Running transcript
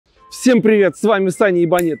Всем привет, с вами Саня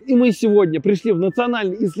Ибанет, и мы сегодня пришли в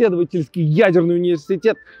Национальный исследовательский ядерный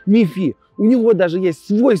университет МИФИ. У него даже есть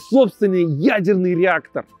свой собственный ядерный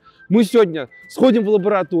реактор. Мы сегодня сходим в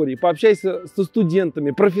лаборатории, пообщаемся со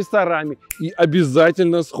студентами, профессорами и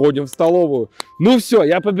обязательно сходим в столовую. Ну все,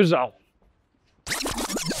 я побежал.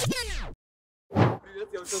 Привет,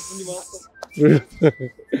 я вот сейчас занимался. Привет.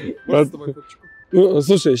 Ну,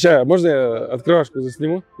 слушай, сейчас, можно я открывашку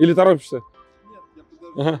засниму? Или торопишься? Нет, я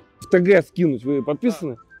подожду. Ага. В ТГ скинуть, вы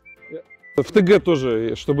подписаны? Да. В ТГ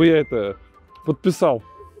тоже, чтобы я это подписал.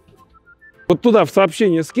 Вот туда в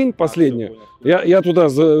сообщение скинь последнее. Я туда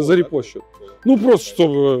зарепощу. Ну, просто,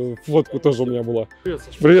 чтобы фотку тоже у меня была. Привет,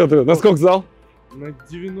 Саша. Привет, привет. Насколько зал? На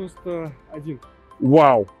 91.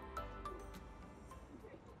 Вау.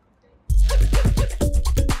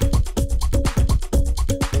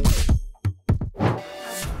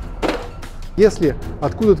 Если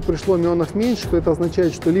откуда-то пришло мионов меньше, то это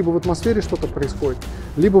означает, что либо в атмосфере что-то происходит,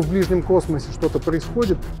 либо в ближнем космосе что-то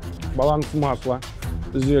происходит. Баланс масла,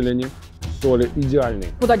 зелени, соли идеальный.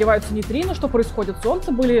 Куда деваются нейтрино, что происходит с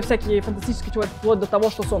Солнцем. Были всякие фантастические теории вплоть до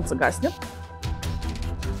того, что Солнце гаснет.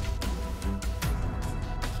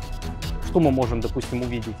 Что мы можем, допустим,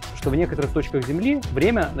 увидеть? Что в некоторых точках Земли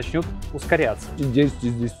время начнет ускоряться. 10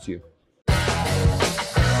 из 10.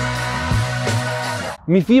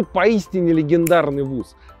 МИФИ поистине легендарный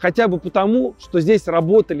вуз. Хотя бы потому, что здесь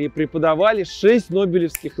работали и преподавали 6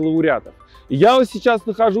 нобелевских лауреатов. И я вот сейчас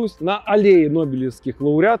нахожусь на аллее нобелевских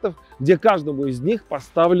лауреатов, где каждому из них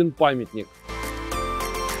поставлен памятник.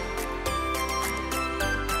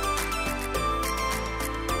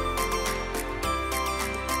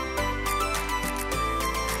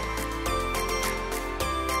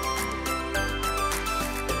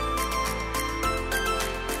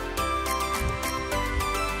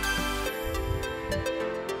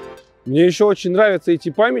 Мне еще очень нравятся эти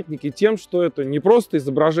памятники тем, что это не просто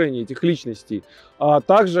изображение этих личностей, а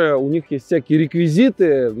также у них есть всякие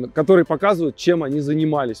реквизиты, которые показывают, чем они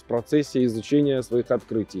занимались в процессе изучения своих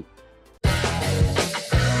открытий.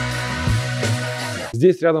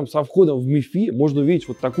 Здесь рядом со входом в МИФИ можно увидеть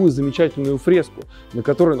вот такую замечательную фреску, на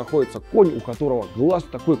которой находится конь, у которого глаз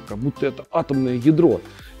такой, как будто это атомное ядро.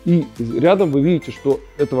 И рядом вы видите, что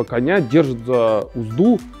этого коня держит за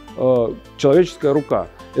узду человеческая рука.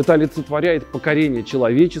 Это олицетворяет покорение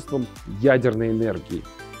человечеством ядерной энергии.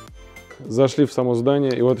 Зашли в само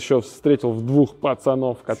здание, и вот еще встретил двух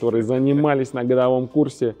пацанов, которые занимались на годовом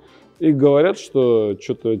курсе. И говорят, что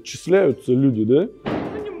что-то отчисляются люди, да?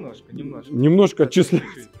 Ну, немножко. Немножко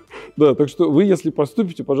отчисляются. Да, так что вы, если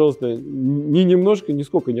поступите, пожалуйста,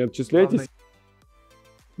 нисколько не отчисляйтесь.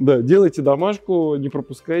 Да, делайте домашку, не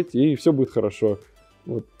пропускайте, и все будет хорошо.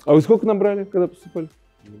 Вот. А вы сколько набрали, когда поступали?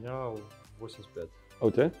 У меня 85. А у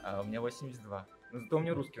тебя? А у меня 82. Но зато у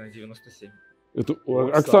меня русский на 97. Это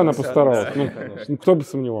Оксана, Оксана постаралась. да, Ну, конечно. кто бы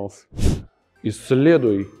сомневался.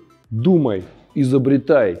 Исследуй, думай,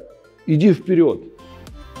 изобретай, иди вперед.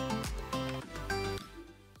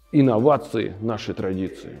 Инновации – наши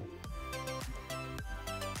традиции.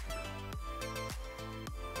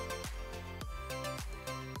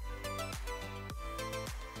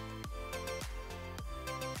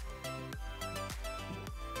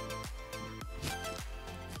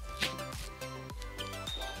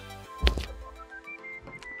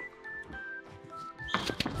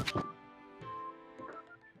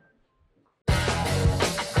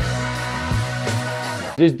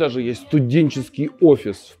 Здесь даже есть студенческий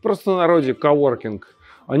офис, в простонародье коворкинг.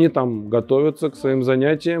 Они там готовятся к своим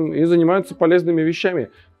занятиям и занимаются полезными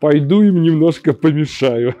вещами. Пойду им немножко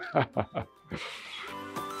помешаю.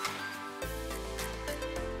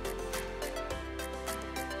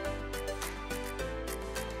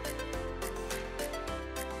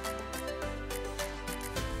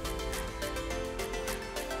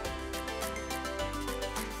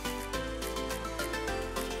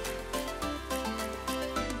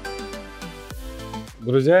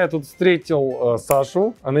 Друзья, я тут встретил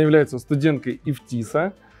Сашу, она является студенткой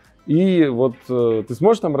ИФТИСа. И вот ты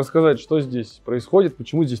сможешь нам рассказать, что здесь происходит,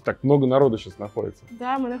 почему здесь так много народу сейчас находится?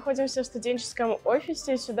 Да, мы находимся в студенческом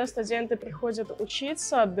офисе, сюда студенты приходят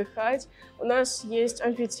учиться, отдыхать. У нас есть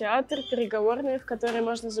амфитеатр, переговорные, в которые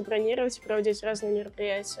можно забронировать и проводить разные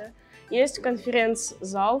мероприятия. Есть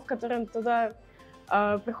конференц-зал, в котором туда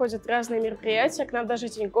приходят разные мероприятия. К нам даже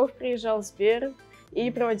Тинькофф приезжал, Сбер, и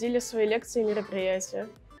проводили свои лекции и мероприятия.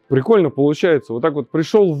 Прикольно получается. Вот так вот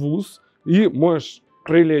пришел в вуз и можешь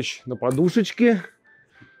прилечь на подушечке,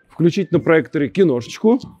 включить на проекторе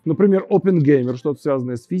киношечку, например, OpenGamer, что-то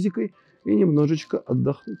связанное с физикой, и немножечко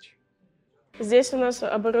отдохнуть. Здесь у нас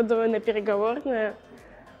оборудована переговорная.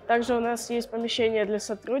 Также у нас есть помещение для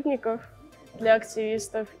сотрудников, для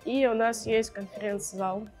активистов, и у нас есть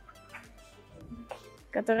конференц-зал,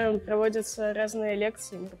 в котором проводятся разные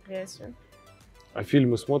лекции и мероприятия. А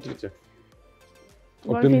фильмы смотрите?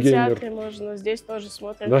 В Оппенгеймер. амфитеатре можно, здесь тоже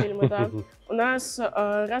смотрим Да? фильмы, да. У нас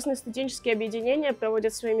разные студенческие объединения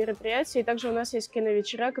проводят свои мероприятия, и также у нас есть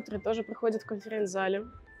киновечера, которые тоже проходят в конференц-зале.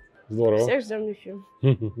 Здорово. Всех ждем МИФИ.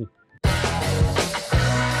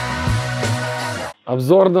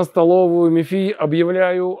 Обзор на столовую МИФИ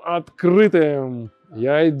объявляю открытым.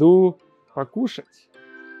 Я иду покушать.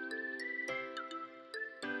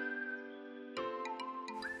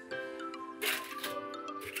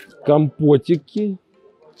 Компотики.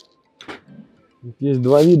 Есть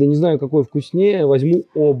два вида, не знаю, какой вкуснее, возьму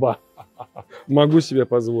оба. Могу себе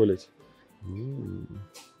позволить.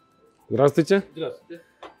 Здравствуйте. Здравствуйте.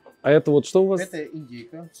 А это вот что у вас? Это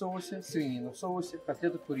индейка в соусе, свинина в соусе,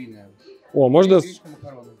 котлета куриная. О, можно, Гречка,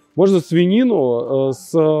 макароны. можно свинину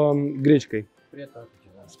с гречкой. Приятно.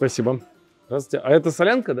 Да. Спасибо. Здравствуйте. А это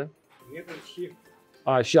солянка, да? Нет, щи.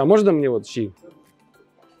 А, щи. А можно мне вот щи?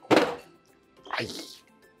 Ай.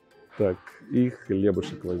 Так, и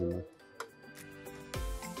хлебушек возьму.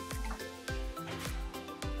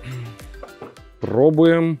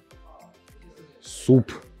 Пробуем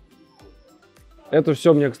суп. Это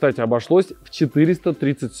все мне, кстати, обошлось в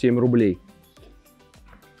 437 рублей.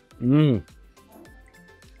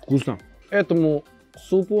 Вкусно. Этому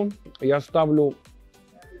супу я ставлю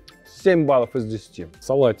 7 баллов из 10.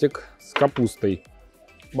 Салатик с капустой.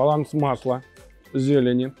 Баланс масла,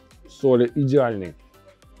 зелени, соли идеальный.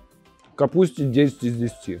 Капусте 10 из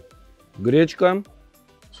 10. Гречка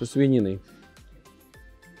со свининой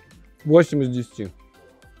 8 из 10.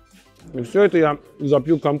 И все это я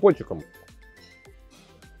запью компотиком.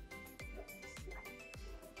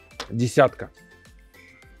 Десятка.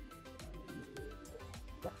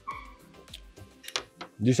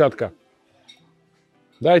 Десятка.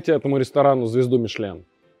 Дайте этому ресторану звезду Мишлен.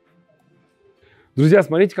 Друзья,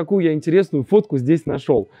 смотрите, какую я интересную фотку здесь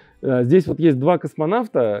нашел. Здесь вот есть два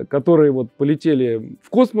космонавта, которые вот полетели в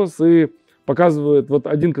космос и показывают, вот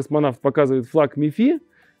один космонавт показывает флаг МИФИ,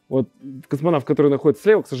 вот космонавт, который находится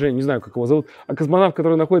слева, к сожалению, не знаю, как его зовут, а космонавт,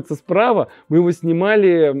 который находится справа, мы его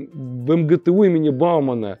снимали в МГТУ имени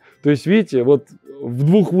Баумана. То есть, видите, вот в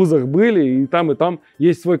двух вузах были, и там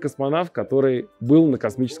есть свой космонавт, который был на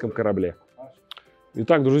космическом корабле.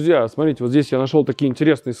 Итак, друзья, смотрите, вот здесь я нашел такие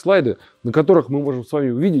интересные слайды, на которых мы можем с вами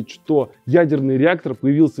увидеть, что ядерный реактор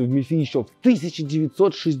появился в МИФИ еще в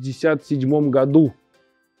 1967 году.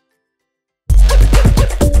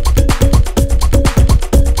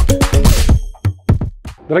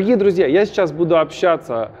 Дорогие друзья, я сейчас буду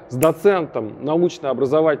общаться с доцентом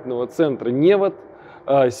научно-образовательного центра НЕВОД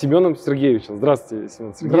Семеном Сергеевичем. Здравствуйте,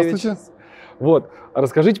 Семен Сергеевич. Здравствуйте. Вот,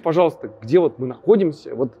 расскажите, пожалуйста, где вот мы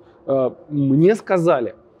находимся? Вот мне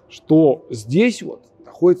сказали, что здесь вот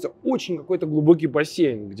находится очень какой-то глубокий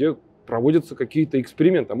бассейн, где проводятся какие-то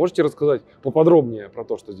эксперименты. А можете рассказать поподробнее про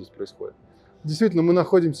то, что здесь происходит? Действительно, мы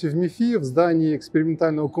находимся в МИФИ, в здании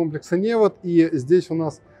экспериментального комплекса НЕВОД, и здесь у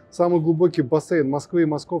нас самый глубокий бассейн Москвы и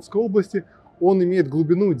Московской области. Он имеет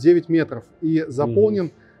глубину 9 метров и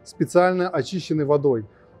заполнен специально очищенной водой.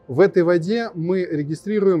 В этой воде мы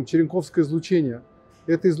регистрируем черенковское излучение.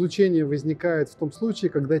 Это излучение возникает в том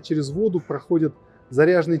случае, когда через воду проходят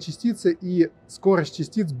заряженные частицы, и скорость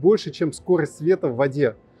частиц больше, чем скорость света в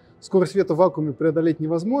воде. Скорость света в вакууме преодолеть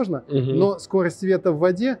невозможно, но скорость света в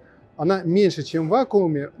воде, она меньше, чем в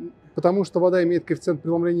вакууме, потому что вода имеет коэффициент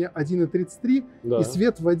преломления 1,33, и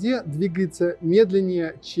свет в воде двигается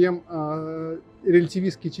медленнее, чем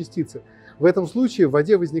релятивистские частицы. В этом случае в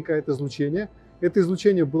воде возникает излучение. Это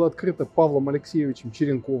излучение было открыто Павлом Алексеевичем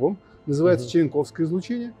Черенковым, называется черенковское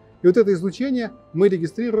излучение. И вот это излучение мы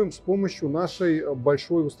регистрируем с помощью нашей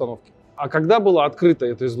большой установки. А когда было открыто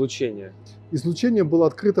это излучение? Излучение было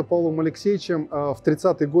открыто Павлом Алексеевичем в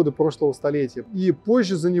 30-е годы прошлого столетия. И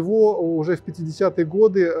позже за него, уже в 50-е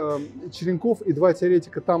годы, Черенков и два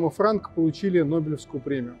теоретика Там и Франк получили Нобелевскую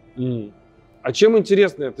премию. А чем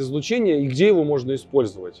интересно это излучение и где его можно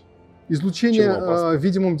использовать? Излучение в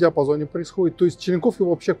видимом диапазоне происходит, то есть Черенков его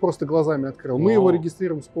вообще просто глазами открыл. Мы его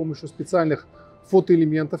регистрируем с помощью специальных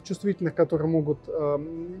фотоэлементов чувствительных, которые могут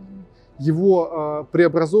его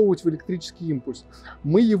преобразовывать в электрический импульс.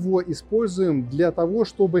 Мы его используем для того,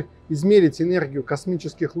 чтобы измерить энергию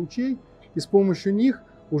космических лучей и с помощью них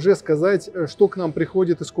уже сказать, что к нам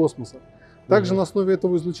приходит из космоса. Также на основе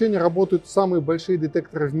этого излучения работают самые большие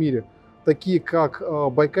детекторы в мире, такие как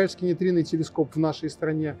Байкальский нейтринный телескоп в нашей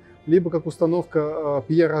стране, либо как установка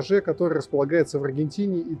Пьер Роже, которая располагается в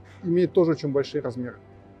Аргентине и имеет тоже очень большие размеры.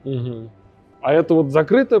 А это вот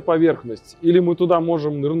закрытая поверхность или мы туда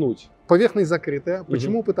можем нырнуть? Поверхность закрытая.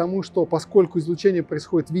 Почему? Потому что поскольку излучение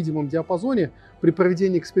происходит в видимом диапазоне, при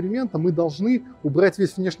проведении эксперимента мы должны убрать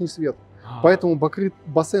весь внешний свет. Поэтому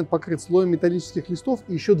бассейн покрыт слоем металлических листов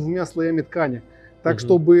и еще 2 слоями ткани. Так,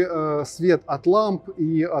 чтобы свет от ламп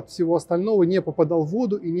и от всего остального не попадал в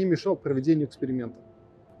воду и не мешал проведению эксперимента.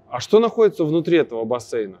 А что находится внутри этого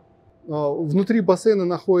бассейна? Внутри бассейна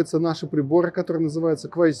находятся наши приборы, которые называются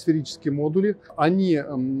квазисферические модули. Они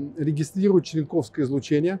регистрируют черенковское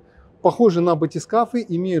излучение. Похожи на батискафы,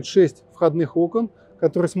 имеют 6 входных окон,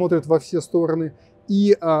 которые смотрят во все стороны.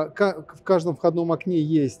 И в каждом входном окне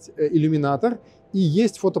есть иллюминатор и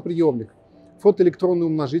есть фотоприемник. Фотоэлектронный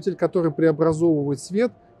умножитель, который преобразовывает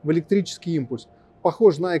свет в электрический импульс.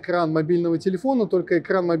 Похож на экран мобильного телефона, только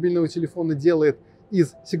экран мобильного телефона делает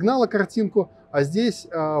из сигнала картинку, а здесь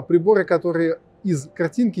приборы, которые из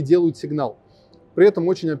картинки делают сигнал. При этом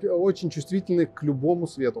очень чувствительны к любому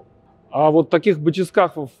свету. А вот таких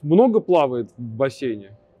батискафов много плавает в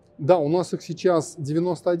бассейне? Да, у нас их сейчас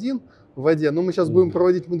 91 в воде, но мы сейчас будем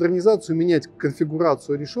проводить модернизацию, менять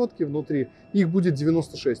конфигурацию решетки внутри, их будет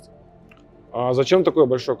 96. А зачем такое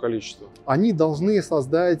большое количество? Они должны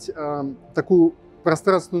создать такую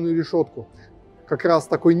пространственную решетку. Как раз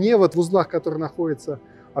такой невод в узлах, который находится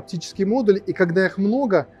оптический модуль. И когда их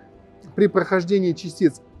много, при прохождении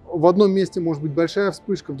частиц в одном месте может быть большая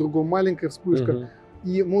вспышка, в другом маленькая вспышка.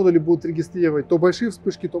 И модули будут регистрировать то большие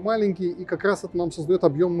вспышки, то маленькие. И как раз это нам создает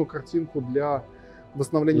объемную картинку для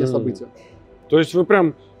восстановления события. То есть вы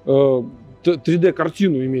прям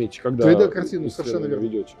 3D-картину имеете, когда 3D-картину, совершенно верно.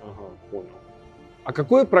 ведете? Ага, понял. А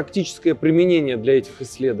какое практическое применение для этих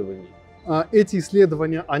исследований? Эти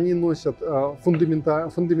исследования, они носят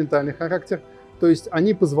фундаментальный характер, то есть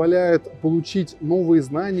они позволяют получить новые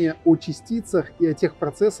знания о частицах и о тех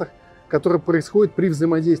процессах, которые происходят при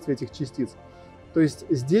взаимодействии этих частиц. То есть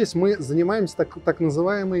здесь мы занимаемся так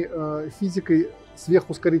называемой физикой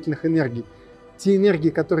сверхускорительных энергий. Те энергии,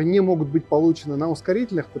 которые не могут быть получены на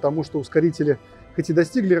ускорителях, потому что ускорители, хоть и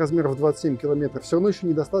достигли размеров 27 километров, все равно еще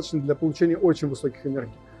недостаточно для получения очень высоких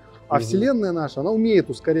энергий. А Вселенная наша, она умеет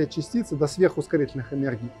ускорять частицы до сверхускорительных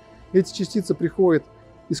энергий. Эти частицы приходят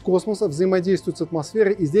из космоса, взаимодействуют с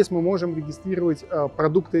атмосферой, и здесь мы можем регистрировать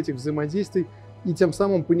продукты этих взаимодействий и тем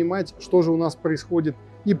самым понимать, что же у нас происходит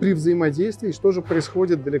и при взаимодействии, и что же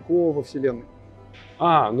происходит далеко во Вселенной.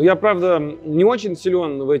 Ну я, правда, не очень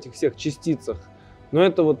силен в этих всех частицах, но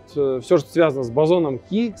это вот все, что связано с бозоном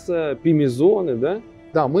Хиггса, пи-мезоны, да?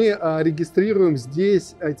 Да, мы регистрируем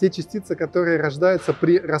здесь те частицы, которые рождаются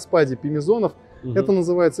при распаде пи-мезонов. Это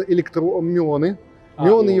называется мионы.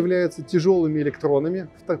 Мионы являются тяжелыми электронами,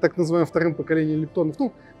 так называемым вторым поколением электронов.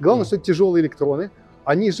 Главное, что это тяжелые электроны.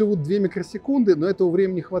 Они живут 2 микросекунды, но этого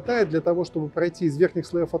времени хватает для того, чтобы пройти из верхних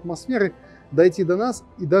слоев атмосферы, дойти до нас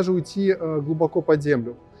и даже уйти глубоко под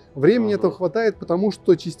землю. Времени этого хватает, потому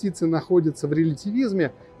что частицы находятся в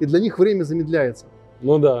релятивизме, и для них время замедляется.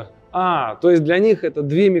 Ну да. То есть для них это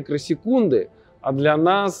 2 микросекунды, а для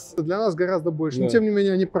нас... Для нас гораздо больше. Да. Но тем не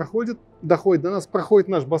менее они доходят до нас, проходит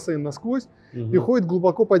наш бассейн насквозь и уходят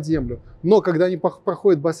глубоко под землю. Но когда они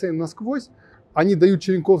проходят бассейн насквозь, они дают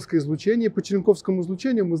черенковское излучение. По черенковскому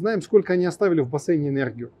излучению мы знаем, сколько они оставили в бассейне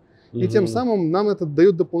энергию. И тем самым нам это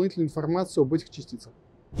дает дополнительную информацию об этих частицах.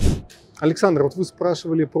 Александр, вот вы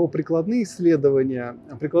спрашивали про прикладные исследования.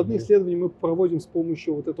 Прикладные исследования мы проводим с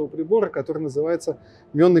помощью вот этого прибора, который называется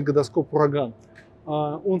мионный годоскоп «Ураган».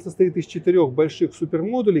 Он состоит из 4 больших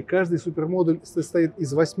супермодулей. Каждый супермодуль состоит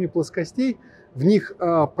из 8 плоскостей. В них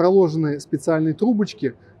проложены специальные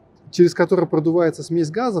трубочки, через которые продувается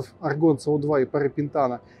смесь газов, аргон, СО2 и пары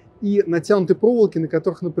пентана, и натянуты проволоки, на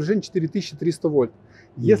которых напряжение 4300 вольт.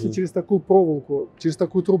 Если через такую проволоку, через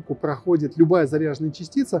такую трубку проходит любая заряженная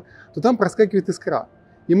частица, то там проскакивает искра.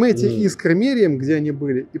 И мы эти искры меряем, где они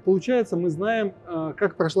были, и получается, мы знаем,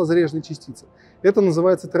 как прошла заряженная частица. Это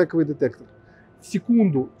называется трековый детектор. В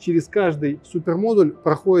секунду через каждый супермодуль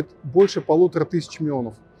проходит больше 1500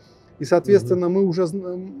 мионов. И, соответственно,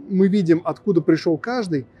 мы видим, откуда пришел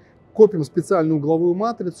каждый, копим специальную угловую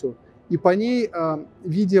матрицу, и по ней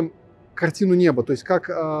видим картину неба, то есть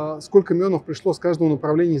сколько мионов пришло с каждого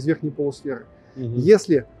направления из верхней полусферы.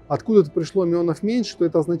 Если откуда-то пришло мионов меньше, то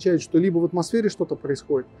это означает, что либо в атмосфере что-то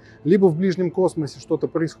происходит, либо в ближнем космосе что-то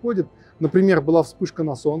происходит. Например, была вспышка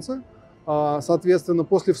на Солнце, соответственно,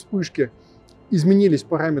 после вспышки изменились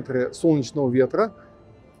параметры солнечного ветра.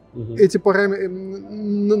 Эти параметры,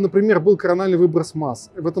 например, был корональный выброс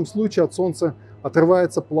масс. В этом случае от Солнца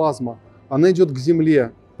отрывается плазма, она идет к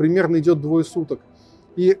Земле, примерно идет 2 суток.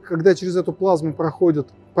 И когда через эту плазму проходят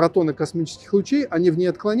протоны космических лучей, они в ней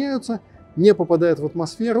отклоняются, не попадают в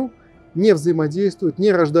атмосферу не взаимодействуют,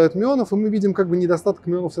 не рождают мионов, и мы видим как бы недостаток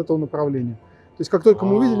мионов с этого направления. То есть как только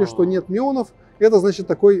мы увидели, что нет мионов, это значит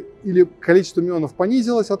такой, или количество мионов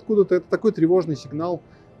понизилось откуда-то, это такой тревожный сигнал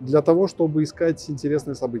для того, чтобы искать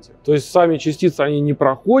интересные события. То есть сами частицы, они не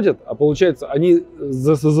проходят, а получается, они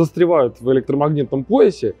застревают в электромагнитном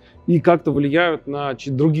поясе и как-то влияют на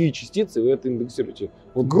другие частицы, и вы это индексируете.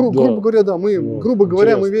 Вот, Грубо говоря, да, мы, Вот, грубо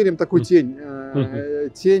говоря, мы интересно. верим в такую тень,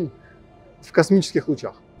 тень в космических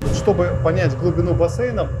лучах. Чтобы понять глубину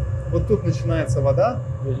бассейна, вот тут начинается вода,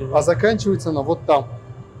 а заканчивается она вот там.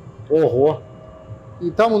 Ого! И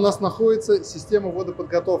там у нас находится система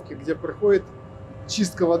водоподготовки, где проходит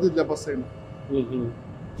чистка воды для бассейна.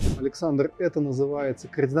 Александр, это называется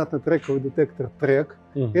координатно-трековый детектор ТРЭК.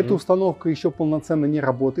 Эта установка еще полноценно не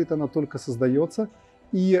работает, она только создается.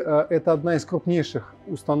 И это одна из крупнейших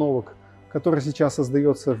установок, которая сейчас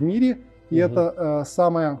создается в мире. И это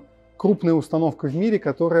самая крупная установка в мире,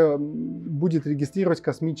 которая будет регистрировать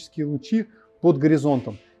космические лучи под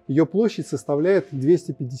горизонтом. Ее площадь составляет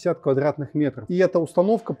 250 квадратных метров. И эта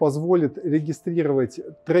установка позволит регистрировать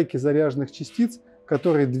треки заряженных частиц,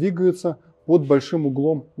 которые двигаются под большим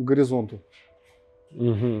углом к горизонту.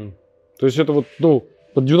 То есть это вот, ну,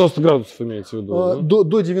 под 90 градусов имеется в виду? Да?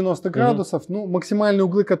 До 90 градусов. Ну, максимальные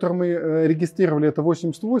углы, которые мы регистрировали, это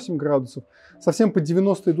 88 градусов. Совсем под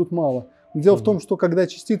 90 идут мало. Дело в том, что когда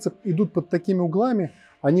частицы идут под такими углами,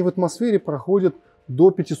 они в атмосфере проходят до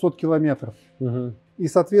 500 километров. И,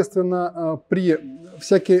 соответственно, при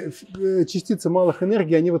всякие частицы малых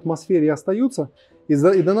энергий, они в атмосфере остаются, и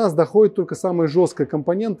до нас доходит только самая жесткая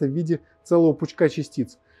компонента в виде целого пучка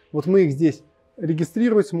частиц. Вот мы их здесь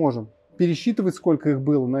регистрировать сможем, пересчитывать, сколько их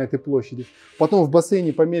было на этой площади. Потом в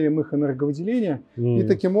бассейне померяем их энерговыделение, и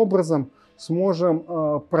таким образом сможем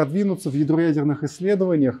продвинуться в ядроядерных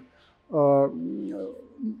исследованиях на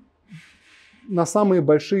самые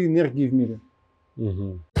большие энергии в мире.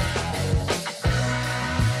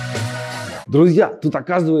 Друзья, тут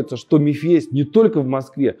оказывается, что МИФ есть не только в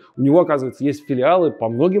Москве. У него, оказывается, есть филиалы по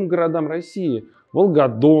многим городам России.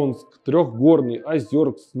 Волгодонск, Трехгорный,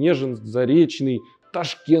 Озерск, Снежинск, Заречный,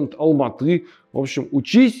 Ташкент, Алматы. В общем,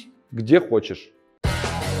 учись где хочешь.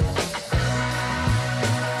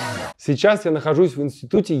 Сейчас я нахожусь в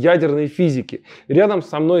Институте ядерной физики. Рядом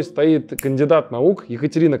со мной стоит кандидат наук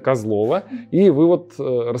Екатерина Козлова. И вы вот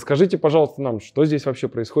расскажите, пожалуйста, нам, что здесь вообще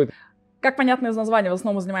происходит. Как понятно из названия, в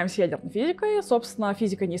основном мы занимаемся ядерной физикой, собственно,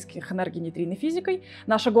 физикой низких энергий, нейтринной физикой.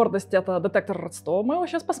 Наша гордость — это детектор РАД-100, мы его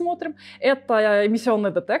сейчас посмотрим. Это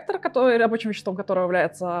эмиссионный детектор, рабочим веществом которого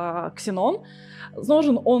является ксенон.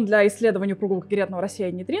 Нужен он для исследования кругового когерентного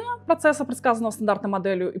рассеяния нейтрино, процесса, предсказанного стандартной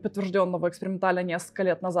моделью и подтвержденного экспериментально несколько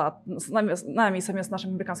лет назад нами и совместно с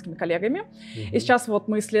нашими американскими коллегами. И сейчас вот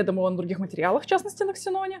мы исследуем его на других материалах, в частности на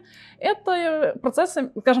ксеноне. Это процесс,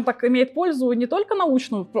 скажем так, имеет пользу не только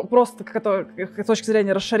научную, просто с точки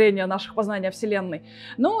зрения расширения наших познаний о Вселенной,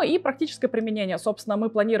 но и практическое применение. Собственно, мы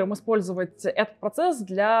планируем использовать этот процесс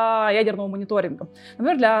для ядерного мониторинга.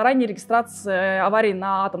 Например, для ранней регистрации аварий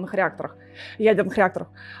на атомных реакторах, ядерных реакторах.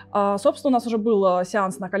 Собственно, у нас уже был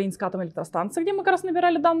сеанс на Калининской атомной электростанции, где мы как раз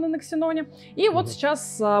набирали данные на ксеноне. И вот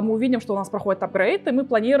сейчас мы увидим, что у нас проходит апгрейд, и мы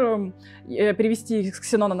планируем перевести с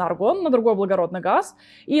ксенона на аргон, на другой благородный газ.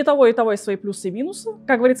 И того есть свои плюсы и минусы.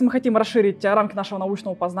 Как говорится, мы хотим расширить рамки нашего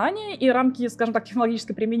научного познания и рамки, скажем так,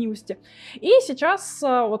 технологической применимости. И сейчас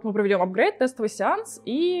вот мы проведем апгрейд, тестовый сеанс,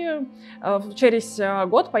 и через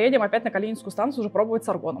год поедем опять на Калининскую станцию уже пробовать с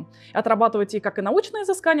аргоном. Отрабатывать и как и научные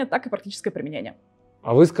изыскания, так и практическое применение.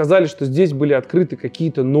 А вы сказали, что здесь были открыты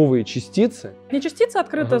какие-то новые частицы? Не частицы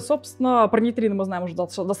открыты, собственно, про нейтрино мы знаем уже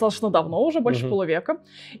достаточно давно, уже больше полувека.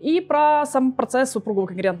 И про сам процесс упругого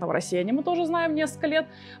когерентного рассеяния мы тоже знаем несколько лет.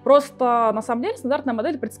 Просто, на самом деле, стандартная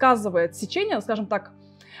модель предсказывает сечение, скажем так,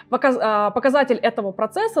 показатель этого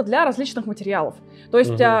процесса для различных материалов. То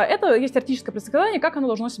есть это есть теоретическое предсказание, как оно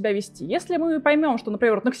должно себя вести. Если мы поймем, что,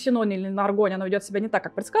 например, на ксеноне или на аргоне оно ведет себя не так,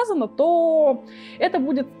 как предсказано, то это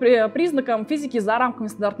будет признаком физики за рамками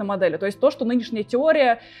стандартной модели. То есть то, что нынешняя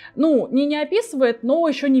теория не описывает, но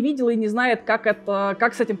еще не видела и не знает, как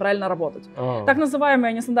с этим правильно работать. Так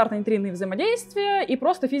называемые нестандартные нейтринные взаимодействия и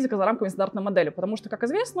просто физика за рамками стандартной модели. Потому что, как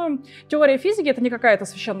известно, теория физики — это не какая-то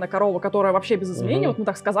священная корова, которая вообще без изменений, вот мы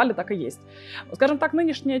так сказали, так и есть. Скажем так,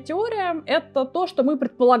 нынешняя теория — это то, что мы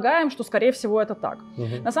предполагаем, что, скорее всего, это так.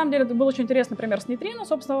 На самом деле, это был очень интересный пример с нейтрино.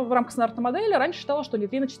 Собственно, в рамках стандартной модели раньше считалось, что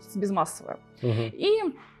нейтрино частица безмассовая. И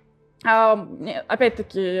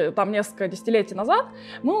опять-таки, там несколько десятилетий назад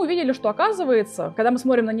мы увидели, что, оказывается, когда мы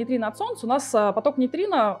смотрим на нейтрино от Солнца, у нас поток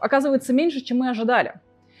нейтрино оказывается меньше, чем мы ожидали.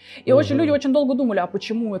 И люди очень долго думали, а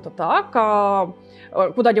почему это так,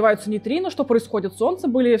 куда деваются нейтрино, что происходит с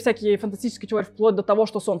Солнцем. Были всякие фантастические теории вплоть до того,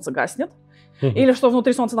 что Солнце гаснет. Или что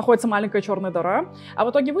внутри Солнца находится маленькая черная дыра. А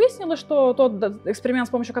в итоге выяснилось, что тот эксперимент,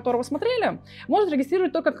 с помощью которого смотрели, может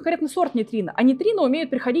регистрировать только конкретный сорт нейтрино. А нейтрино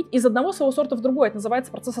умеют переходить из одного своего сорта в другой. Это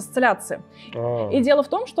называется процесс осцилляции. И дело в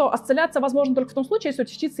том, что осцилляция возможна только в том случае, если у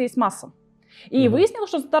частицы есть масса. И выяснилось,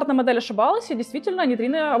 что стандартная модель ошибалась, и действительно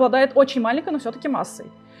нейтрино обладает очень маленькой, но все-таки массой.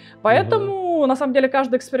 Поэтому, на самом деле,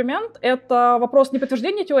 каждый эксперимент — это вопрос не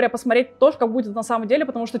подтверждения теории, а посмотреть то, как будет на самом деле,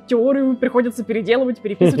 потому что теорию приходится переделывать,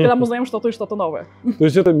 переписывать, когда мы узнаем что-то и что-то новое. То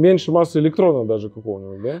есть это меньше массы электрона даже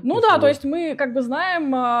какого-нибудь, да? Ну да, то есть мы как бы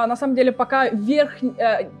знаем, на самом деле, пока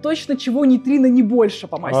точно чего нейтрино не больше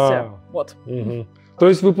по массе. Вот. То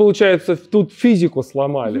есть вы, получается, тут физику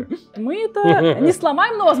сломали. Мы это не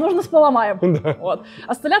сломаем, но, возможно, поломаем. Вот.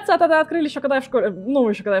 Осцилляция тогда открыли еще когда я в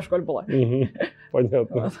школе, была.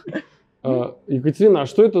 Понятно. Екатерина, а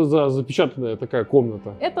что это за запечатанная такая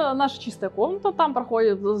комната? Это наша чистая комната, там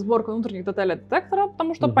проходит сборка внутренних деталей детектора,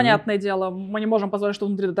 потому что, понятное дело, мы не можем позволить, чтобы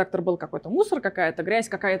внутри детектора был какой-то мусор, какая-то грязь,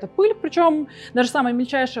 какая-то пыль, причем даже самая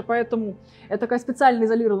мельчайшая, поэтому это такая специально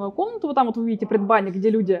изолированная комната. Вот там вот вы видите предбанник,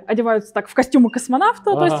 где люди одеваются так в костюмы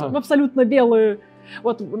космонавта, то есть в абсолютно белые.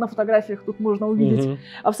 Вот на фотографиях тут можно увидеть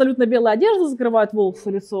абсолютно белая одежда, закрывают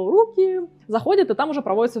волосы, лицо, руки, заходит, и там уже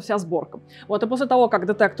проводится вся сборка. Вот, и после того, как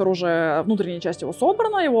детектор уже, внутренняя часть его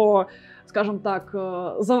собрана, его, скажем так,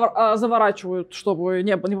 заворачивают, чтобы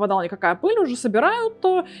не попадала никакая пыль, уже собирают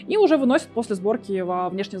и уже выносят после сборки во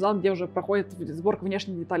внешний зал, где уже проходит сборка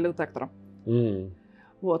внешней детали детектора.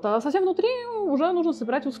 Вот, а совсем внутри уже нужно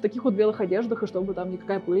собирать вот в таких вот белых одеждах, и чтобы там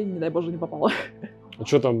никакая пыль, не дай боже, не попала. А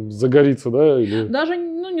что там, загорится, да? Или... Даже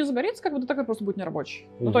не загорится, как бы детектор просто будет нерабочий.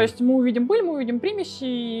 Ну, то есть мы увидим пыль, мы увидим примеси,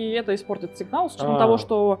 и это испортит сигнал, с учетом того,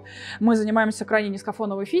 что мы занимаемся крайне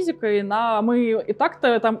низкофоновой физикой, мы и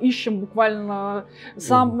так-то там ищем буквально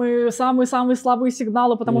самые-самые слабые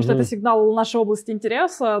сигналы, потому что это сигнал нашей области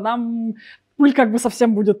интереса, нам пыль как бы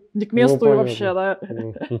совсем будет не к месту и вообще, да.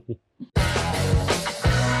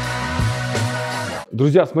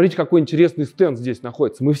 Друзья, смотрите, какой интересный стенд здесь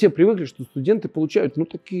находится. Мы все привыкли, что студенты получают,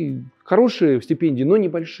 такие хорошие стипендии, но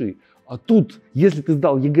небольшие. А тут, если ты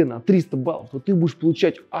сдал ЕГЭ на 300 баллов, то ты будешь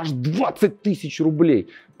получать аж 20 тысяч рублей.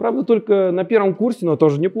 Правда, только на первом курсе, но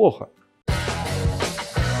тоже неплохо.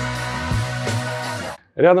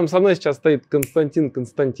 Рядом со мной сейчас стоит Константин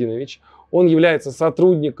Константинович. Он является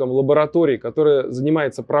сотрудником лаборатории, которая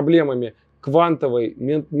занимается проблемами квантовой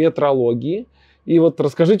метрологии. И вот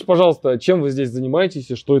расскажите, пожалуйста, чем вы здесь занимаетесь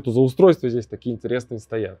и что это за устройства здесь такие интересные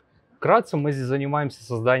стоят? Вкратце мы здесь занимаемся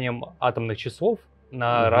созданием атомных часов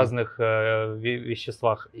на разных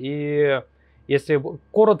веществах. И если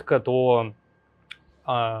коротко, то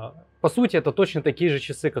по сути это точно такие же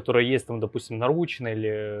часы, которые есть там, допустим, наручные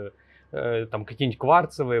или там какие-нибудь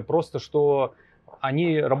кварцевые, просто что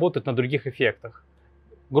они работают на других эффектах.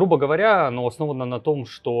 Грубо говоря, оно основано на том,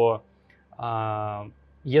 что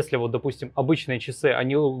если вот, допустим, обычные часы,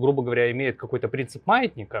 они, грубо говоря, имеют какой-то принцип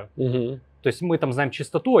маятника, то есть мы там знаем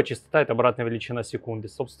частоту, а частота — это обратная величина секунды.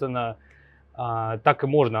 Собственно, так и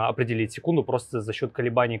можно определить секунду просто за счет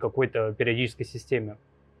колебаний какой-то периодической системы.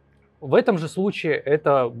 В этом же случае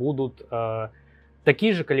это будут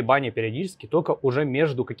такие же колебания периодически, только уже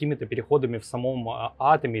между какими-то переходами в самом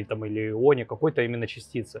атоме там, или ионе какой-то именно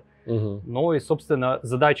частицы. Ну и, собственно,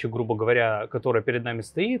 задача, грубо говоря, которая перед нами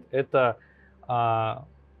стоит, это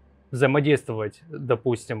взаимодействовать,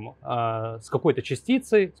 допустим, с какой-то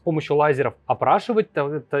частицей с помощью лазеров, опрашивать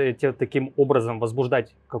таким образом,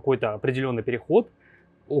 возбуждать какой-то определенный переход,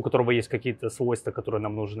 у которого есть какие-то свойства, которые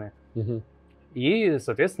нам нужны. И,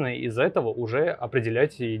 соответственно, из-за этого уже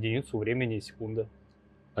определять единицу времени и секунды.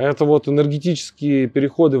 А это вот энергетические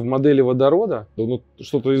переходы в модели водорода?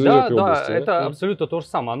 Что-то из этой области? Да, это абсолютно то же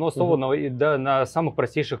самое. Оно основано на самых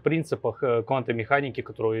простейших принципах квантовой механики,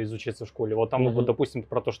 которые изучаются в школе. Вот там, вот, допустим,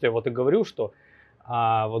 про то, что я вот и говорю, что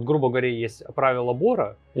вот, грубо говоря, есть правило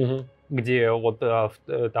Бора, где вот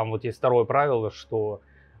там вот есть второе правило, что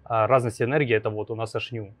разность энергии — это вот у нас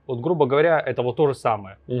h-nu. Вот, грубо говоря, это вот то же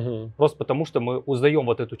самое. Просто потому, что мы узнаем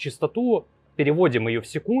вот эту частоту, переводим ее в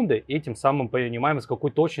секунды и тем самым понимаем, с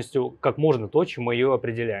какой точностью, как можно точно мы ее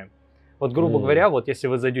определяем. Вот, грубо говоря, вот если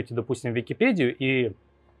вы зайдете, допустим, в Википедию и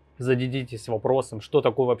зададитесь вопросом, что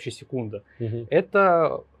такое вообще секунда,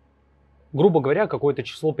 это, грубо говоря, какое-то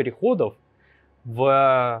число переходов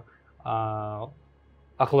в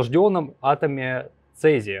охлажденном атоме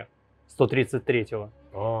цезия 133-го.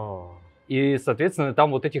 И, соответственно,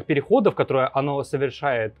 там вот этих переходов, которые оно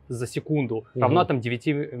совершает за секунду, равна там 9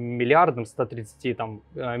 миллиардам 130 там,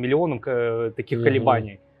 миллионам таких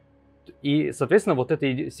колебаний. И, соответственно, вот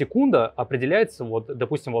эта секунда определяется, вот,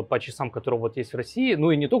 допустим, вот по часам, которые вот есть в России,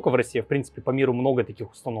 ну и не только в России, в принципе, по миру много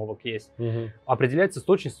таких установок есть, определяется с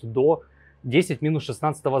точностью до 10 минус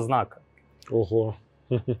 16 знака. Ого.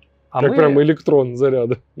 А Как мы... прям электрон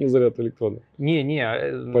заряда, ну заряд электрона.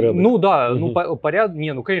 Порядок. Ну да, ну порядок,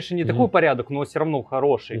 ну конечно не такой порядок, но все равно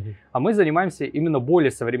хороший. А мы занимаемся именно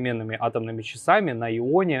более современными атомными часами на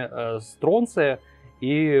ионе стронция,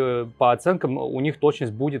 и по оценкам у них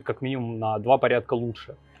точность будет как минимум на 2 порядка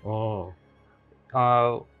лучше.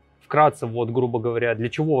 Вкратце, вот, грубо говоря, для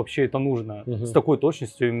чего вообще это нужно с такой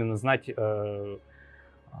точностью именно знать?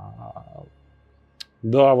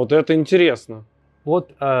 Да, вот это интересно.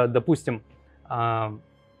 Вот, допустим, в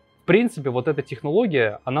принципе, вот эта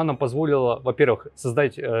технология, она нам позволила, во-первых,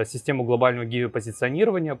 создать систему глобального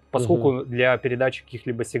геопозиционирования, поскольку для передачи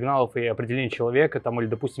каких-либо сигналов и определения человека, там, или,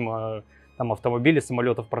 допустим, там, автомобиля,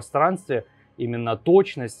 самолета в пространстве, именно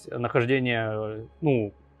точность нахождения,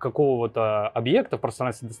 ну, какого-то объекта в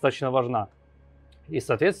пространстве достаточно важна. И,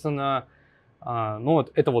 соответственно, ну,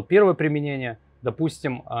 вот это вот первое применение.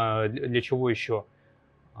 Допустим, для чего еще?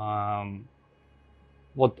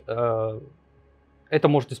 Вот это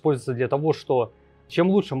может использоваться для того, что чем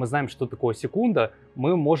лучше мы знаем, что такое секунда,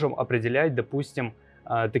 мы можем определять, допустим,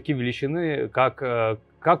 такие величины,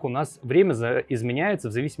 как у нас время изменяется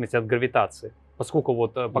в зависимости от гравитации. Поскольку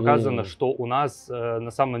вот показано, что у нас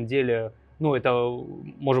на самом деле, ну это,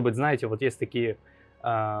 может быть, знаете, вот есть такие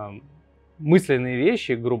мысленные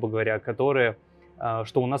вещи, грубо говоря, которые,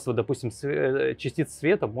 что у нас, вот, допустим, частица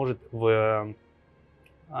света может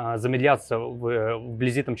замедляться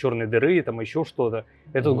вблизи там черной дыры, там еще что-то.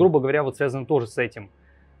 Это, грубо говоря, вот связано тоже с этим.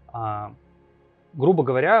 Грубо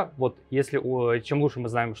говоря, вот если чем лучше мы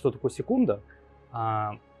знаем, что такое секунда,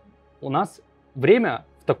 у нас время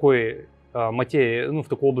в такой материи, ну, в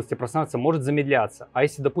такой области пространства может замедляться. А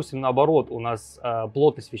если, допустим, наоборот, у нас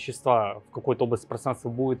плотность вещества в какой-то области пространства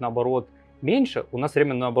будет, наоборот, меньше, у нас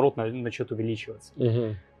время, наоборот, начнет увеличиваться.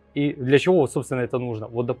 И для чего, собственно, это нужно?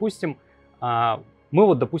 Вот, допустим, мы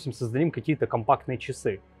вот, допустим, создадим какие-то компактные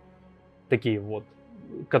часы, такие вот,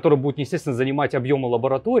 которые будут, естественно, занимать объемы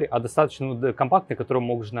лаборатории, а достаточно компактные, которые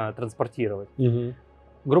можно транспортировать.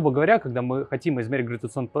 Грубо говоря, когда мы хотим измерить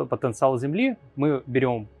гравитационный потенциал Земли, мы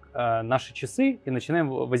берем наши часы и начинаем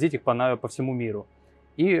возить их по всему миру.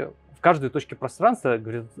 И в каждой точке пространства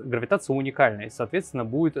гравитация уникальна, и, соответственно,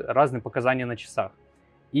 будут разные показания на часах.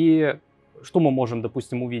 И что мы можем,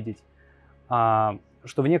 допустим, увидеть?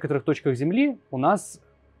 Что в некоторых точках Земли у нас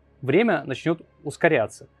время начнет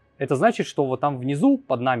ускоряться. Это значит, что вот там внизу,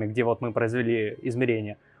 под нами, где вот мы произвели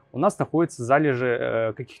измерения, у нас находятся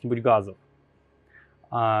залежи каких-нибудь газов.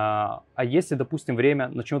 А если, допустим, время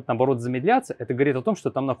начнет, наоборот, замедляться, это говорит о том, что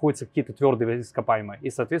там находятся какие-то твердые ископаемые. И,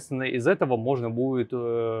 соответственно, из этого можно будет,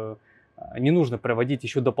 не нужно проводить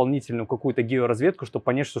еще дополнительную какую-то георазведку, чтобы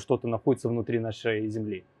понять, что что-то находится внутри нашей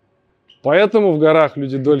Земли. Поэтому в горах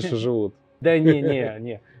люди дольше живут. Да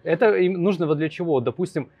не. Это нужно вот для чего?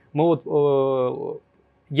 Допустим, мы вот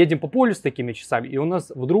едем по полю с такими часами, и у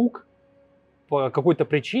нас вдруг по какой-то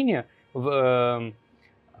причине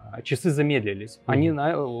часы замедлились. Они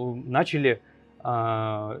начали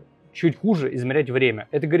чуть хуже измерять время.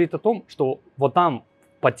 Это говорит о том, что вот там,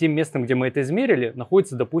 под тем местом, где мы это измерили,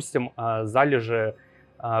 находится, допустим, залежи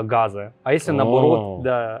газа. А если наоборот,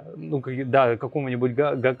 какого-нибудь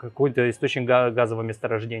какой-то источник газового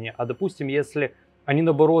месторождения. А допустим, если они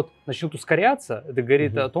наоборот начнут ускоряться, это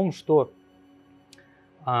говорит о том, что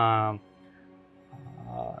там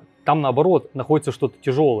наоборот находится что-то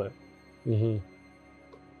тяжелое.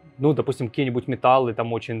 Ну, допустим, какие-нибудь металлы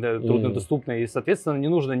там очень труднодоступные, и, соответственно, не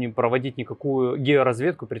нужно проводить никакую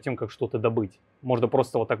георазведку перед тем, как что-то добыть. Можно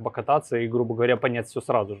просто вот так покататься и, грубо говоря, понять все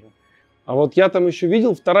сразу же. А вот я там еще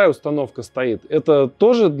видел, вторая установка стоит. Это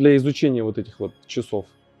тоже для изучения вот этих вот часов?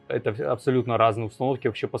 Это абсолютно разные установки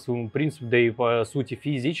вообще по своему принципу, да и по сути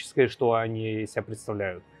физической, что они из себя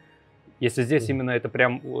представляют. Если здесь именно это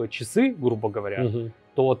прям часы, грубо говоря,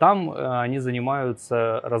 то там они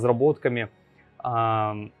занимаются разработками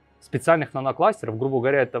специальных нанокластеров. Грубо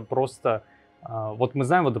говоря, это просто... Вот мы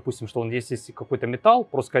знаем, вот, допустим, что здесь есть какой-то металл,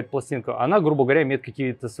 просто какая-то пластинка, она, грубо говоря, имеет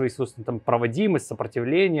какие-то свои собственные там проводимость,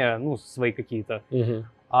 сопротивление, ну, свои какие-то.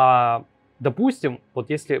 А, допустим,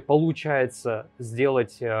 вот если получается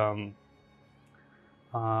сделать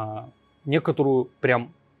некоторую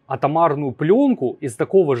прям атомарную пленку из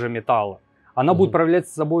такого же металла, она будет проявлять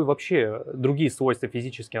с собой вообще другие свойства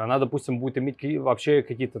физические. Она, допустим, будет иметь вообще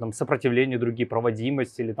какие-то там сопротивления, другие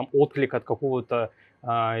проводимости или там отклик от какого-то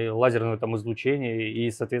лазерного там излучения.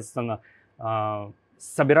 И, соответственно,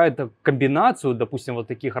 собирает комбинацию, допустим, вот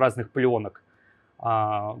таких разных пленок.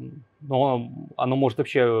 но оно может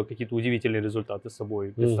вообще какие-то удивительные результаты с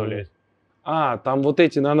собой представлять. Там вот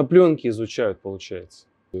эти нанопленки изучают, получается.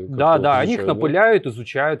 Да, Как-то вот они их изучают, да? напыляют,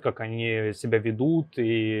 изучают, как они себя ведут,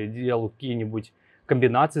 и делают какие-нибудь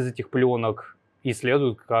комбинации из этих пленок, и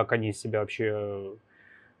исследуют, как они себя вообще,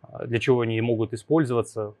 для чего они могут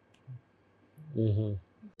использоваться. Мгм.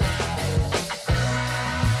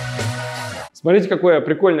 Смотрите, какое я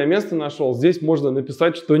прикольное место нашел. Здесь можно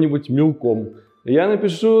написать что-нибудь мелком. Я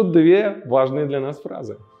напишу 2 важные для нас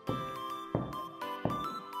фразы.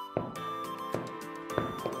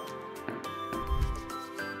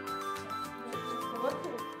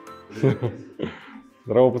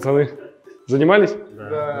 Здорово, пацаны. Занимались?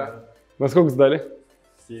 Да. Насколько сдали?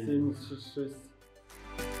 76.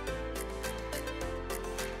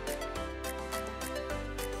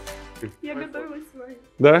 Я готовилась с вами.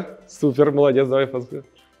 Да? Супер, молодец, давай фотку.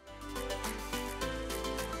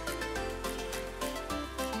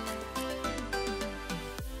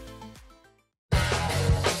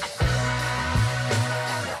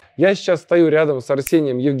 Я сейчас стою рядом с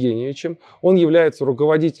Арсением Евгеньевичем. Он является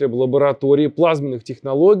руководителем лаборатории плазменных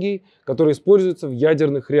технологий, которые используются в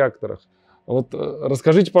ядерных реакторах. Вот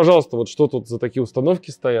расскажите, пожалуйста, вот что тут за такие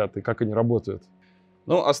установки стоят и как они работают?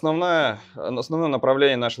 Ну, основное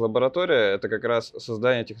направление нашей лаборатории — это как раз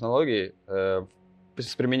создание технологий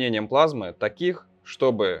с применением плазмы, таких,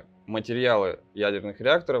 чтобы материалы ядерных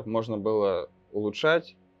реакторов можно было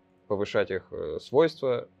улучшать, повышать их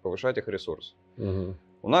свойства, повышать их ресурс. Угу.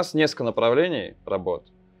 У нас несколько направлений работ.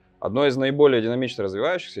 Одно из наиболее динамично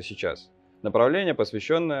развивающихся сейчас — направление,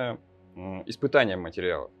 посвященное испытаниям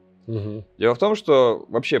материалов. Угу. Дело в том, что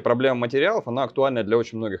вообще проблема материалов, она актуальна для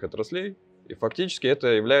очень многих отраслей, и фактически это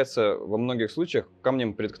является во многих случаях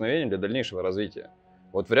камнем преткновения для дальнейшего развития.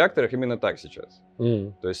 Вот в реакторах именно так сейчас.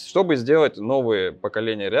 То есть, чтобы сделать новые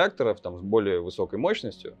поколения реакторов там, с более высокой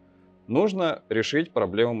мощностью, нужно решить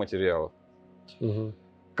проблему материалов. Угу.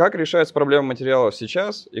 Как решается проблема материалов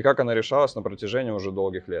сейчас и как она решалась на протяжении уже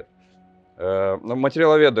долгих лет?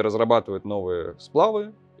 Материаловеды разрабатывают новые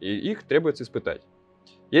сплавы, и их требуется испытать.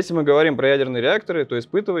 Если мы говорим про ядерные реакторы, то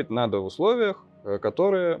испытывать надо в условиях,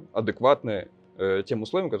 которые адекватны тем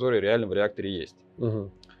условиям, которые реально в реакторе есть.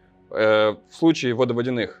 Угу. В случае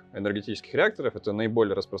водоводяных энергетических реакторов, это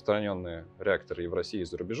наиболее распространенные реакторы и в России, и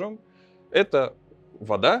за рубежом, это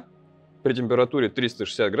вода при температуре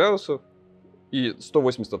 360 градусов и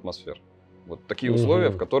 180 атмосфер. Вот такие условия,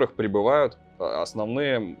 в которых пребывают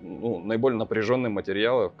основные, наиболее напряженные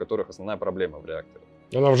материалы, в которых основная проблема в реакторе.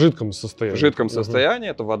 Она в жидком состоянии. В жидком состоянии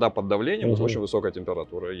это вода под давлением, очень высокая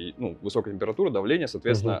температура. И, высокая температура, давление,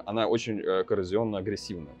 соответственно, она очень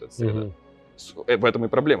коррозионно-агрессивна, эта среда. В этом и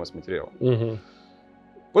проблема с материалом.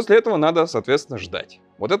 После этого надо, соответственно, ждать.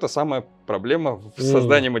 Вот это самая проблема в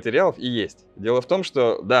создании материалов и есть. Дело в том,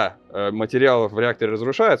 что, да, материалы в реакторе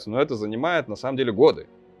разрушаются, но это занимает, на самом деле, годы.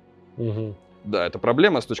 Да, это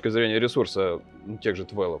проблема с точки зрения ресурса тех же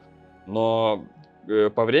твелов. Но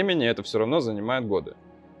по времени это все равно занимает годы.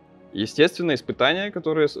 Естественно, испытания,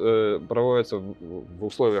 которые проводятся в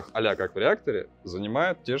условиях а-ля как в реакторе,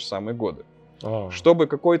 занимают те же самые годы. Чтобы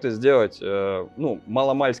какой-то сделать,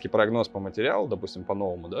 маломальский прогноз по материалу, допустим,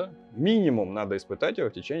 по-новому, да, минимум надо испытать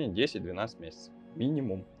его в течение 10-12 месяцев.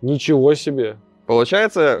 Минимум. Ничего себе.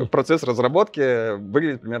 Получается, процесс разработки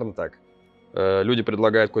выглядит примерно так. Люди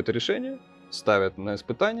предлагают какое-то решение, ставят на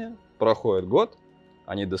испытание, проходит год,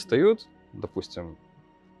 они достают, допустим...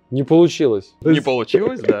 Не получилось. Не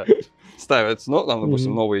получилось, да. Ставят снова, там,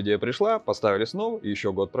 допустим, новая идея пришла, поставили снова, и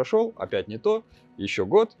еще год прошел, опять не то, еще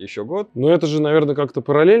год, еще год. Но это же, наверное, как-то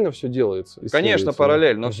параллельно все делается. Конечно,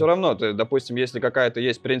 параллельно, но все равно, ты, допустим, если какая-то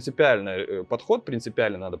есть принципиальный подход,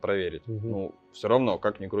 принципиально надо проверить, все равно,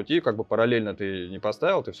 как ни крути, как бы параллельно ты не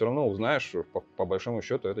поставил, ты все равно узнаешь, по большому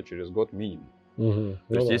счету, это через год минимум. То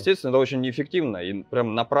есть, естественно, это очень неэффективно, и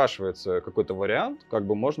прям напрашивается какой-то вариант, как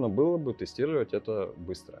бы можно было бы тестировать это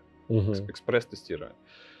быстро, экспресс-тестирование.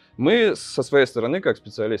 Мы со своей стороны, как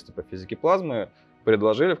специалисты по физике плазмы,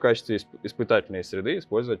 предложили в качестве испытательной среды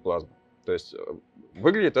использовать плазму. То есть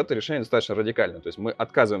выглядит это решение достаточно радикально. То есть мы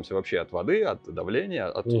отказываемся вообще от воды, от давления,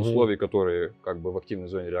 от условий, которые как бы в активной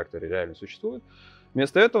зоне реактора реально существуют.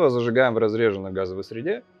 Вместо этого зажигаем в разреженной газовой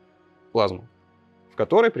среде плазму, в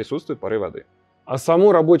которой присутствуют пары воды. А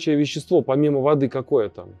само рабочее вещество, помимо воды, какое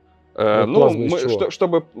там?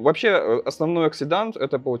 Чтобы вообще основной оксидант,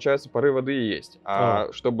 это получается пары воды и есть.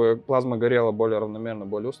 Чтобы плазма горела более равномерно,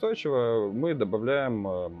 более устойчиво, мы добавляем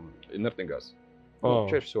инертный газ.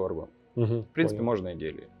 Чаще всего аргон. В принципе, можно и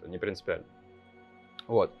гелий, это не принципиально.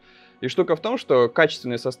 Вот. И штука в том, что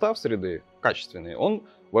качественный состав среды, он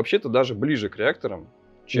вообще-то даже ближе к реакторам,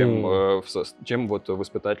 чем, чем вот в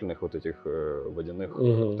испытательных вот этих водяных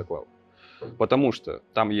автоклавах. Потому что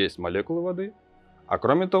там есть молекулы воды, а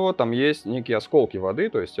кроме того, там есть некие осколки воды,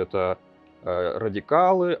 то есть это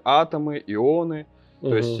радикалы, атомы, ионы,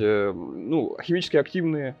 то есть ну, химически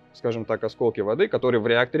активные, скажем так, осколки воды, которые в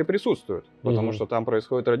реакторе присутствуют, потому что там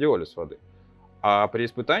происходит радиолиз воды. А при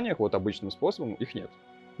испытаниях вот обычным способом их нет.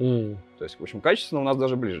 То есть, в общем, качественно у нас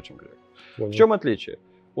даже ближе, чем к реактору. В чем отличие?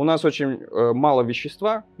 У нас очень мало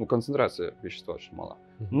вещества, ну, концентрация вещества очень мала,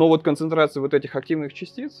 но вот концентрация вот этих активных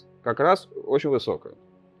частиц как раз очень высокая.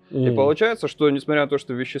 И получается, что несмотря на то,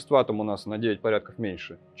 что вещества там у нас на 9 порядков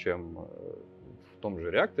меньше, чем в том же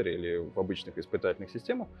реакторе или в обычных испытательных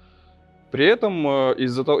системах, при этом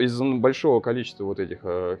из-за большого количества вот этих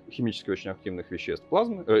химически очень активных веществ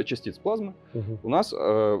плазмы, частиц плазмы, у нас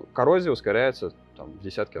коррозия ускоряется там, в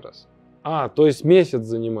десятки раз. То есть месяц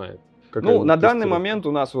занимает? Ну, на данный момент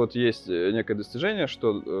у нас вот есть некое достижение,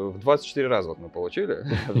 что в 24 раза вот мы получили.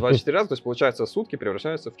 В 24 раза, то есть получается сутки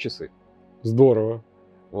превращаются в часы. Здорово.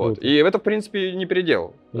 Вот. И это, в принципе, не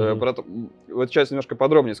предел. Вот сейчас немножко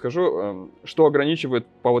подробнее скажу, что ограничивает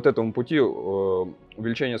по вот этому пути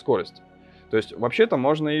увеличение скорости. То есть вообще-то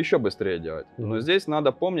можно еще быстрее делать. Но здесь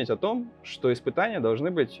надо помнить о том, что испытания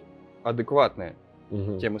должны быть адекватные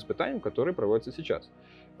тем испытаниям, которые проводятся сейчас.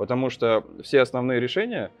 Потому что все основные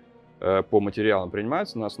решения по материалам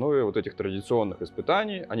принимаются на основе вот этих традиционных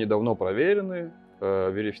испытаний. Они давно проверены,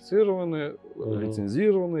 верифицированы,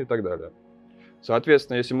 лицензированы и так далее.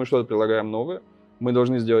 Соответственно, если мы что-то предлагаем новое, мы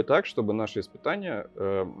должны сделать так, чтобы наши испытания,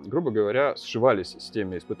 грубо говоря, сшивались с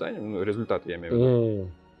теми испытаниями, ну, результаты я имею в виду,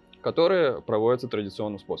 которые проводятся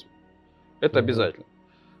традиционным способом. Это обязательно.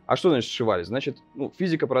 А что значит сшивались? Значит, ну,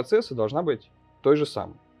 физика процесса должна быть той же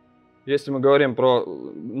самой. Если мы говорим про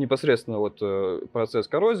непосредственно вот процесс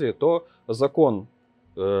коррозии, то закон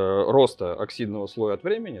роста оксидного слоя от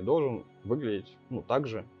времени должен выглядеть ну, так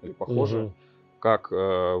же или похоже, как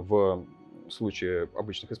в случае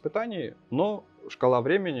обычных испытаний, но шкала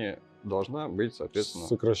времени должна быть, соответственно,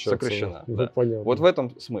 сокращена. Ну, да. понятно. Вот в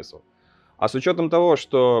этом смысл. А с учетом того,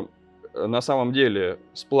 что на самом деле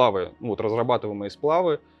сплавы, ну, вот разрабатываемые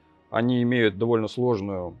сплавы, они имеют довольно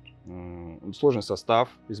сложный состав,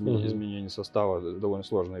 изменение состава довольно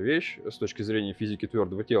сложная вещь с точки зрения физики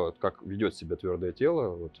твердого тела, как ведет себя твердое тело,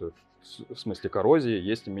 вот, в смысле коррозии,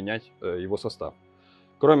 если менять его состав.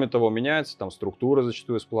 Кроме того, меняется там структура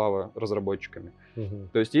зачастую сплава разработчиками.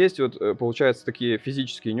 То есть вот, получается, такие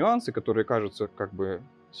физические нюансы, которые кажутся как бы,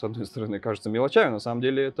 с одной стороны, кажутся мелочами, на самом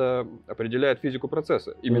деле это определяет физику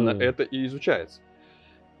процесса. Именно это и изучается.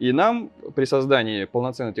 И нам при создании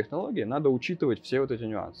полноценной технологии надо учитывать все вот эти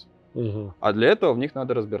нюансы. А для этого в них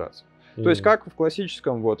надо разбираться. То есть как в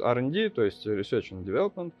классическом вот R&D, то есть Research and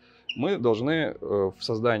Development, мы должны в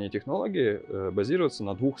создании технологии базироваться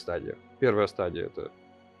на двух стадиях. Первая стадия — это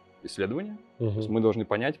исследование, то есть мы должны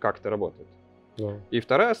понять, как это работает. И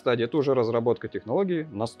вторая стадия — это уже разработка технологии,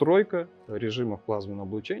 настройка режимов плазменного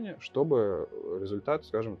облучения, чтобы результат,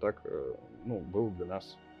 скажем так, ну, был для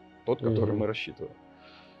нас тот, который мы рассчитываем.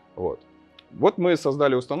 Вот мы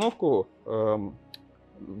создали установку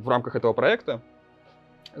в рамках этого проекта.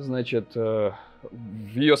 Значит, в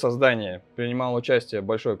ее создании принимало участие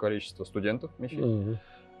большое количество студентов МИФИ.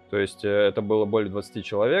 То есть это было более 20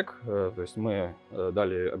 человек. То есть мы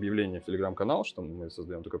дали объявление в Telegram-канал, что мы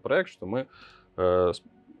создаем такой проект, что мы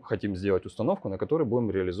хотим сделать установку, на которой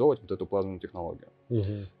будем реализовывать вот эту плазменную технологию.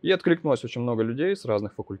 И откликнулось очень много людей с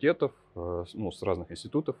разных факультетов, ну, с разных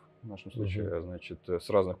институтов, в нашем случае, значит, с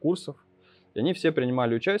разных курсов. И они все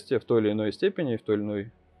принимали участие в той или иной степени, в той или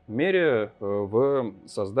иной мере в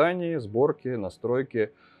создании, сборке,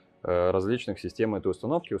 настройке различных систем этой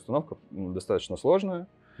установки. Установка достаточно сложная,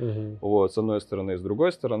 вот, с одной стороны. С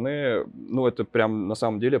другой стороны, ну, это прям на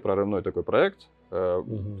самом деле прорывной такой проект. То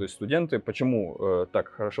есть студенты, почему так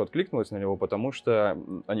хорошо откликнулись на него? Потому что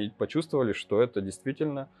они почувствовали, что это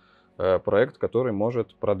действительно проект, который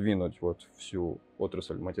может продвинуть вот всю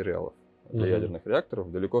отрасль материалов для ядерных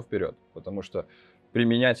реакторов далеко вперед. Потому что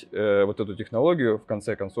применять вот эту технологию, в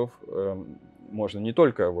конце концов, можно не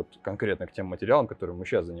только вот конкретно к тем материалам, которыми мы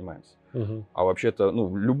сейчас занимаемся, а вообще-то,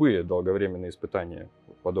 ну, любые долговременные испытания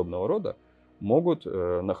подобного рода могут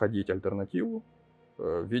находить альтернативу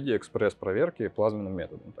в виде экспресс-проверки плазменным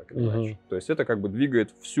методом, так или иначе. То есть это как бы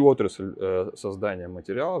двигает всю отрасль создания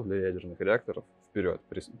материалов для ядерных реакторов вперед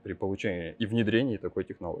при получении и внедрении такой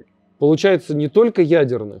технологии. Получается, не только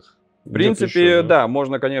ядерных? В принципе, да,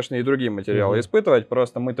 можно, конечно, и другие материалы испытывать,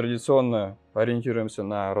 просто мы традиционно ориентируемся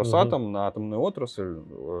на Росатом, на атомную отрасль,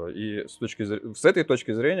 и с этой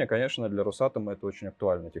точки зрения, конечно, для Росатома это очень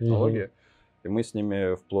актуальная технология, и мы с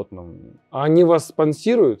ними в плотном... А они вас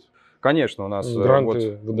спонсируют? Конечно, у нас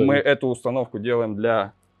Гранты выдают. мы эту установку делаем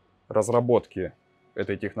для разработки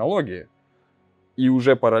этой технологии, и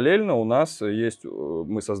уже параллельно у нас есть,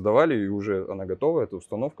 мы создавали, и уже она готова, эта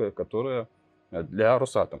установка, которая для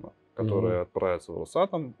Росатома, которая отправится в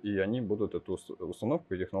Росатом, и они будут эту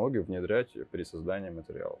установку и технологию внедрять при создании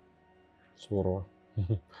материалов. Здорово.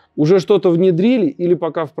 Уже что-то внедрили или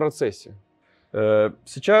пока в процессе?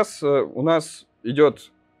 Сейчас у нас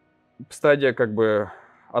идет стадия как бы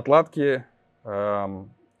отладки,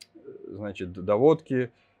 значит,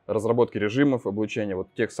 доводки, разработки режимов облучения, вот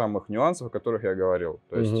тех самых нюансов, о которых я говорил.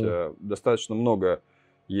 То есть достаточно много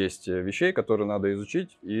есть вещей, которые надо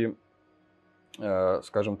изучить и,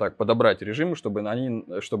 скажем так, подобрать режимы, чтобы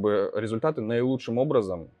результаты наилучшим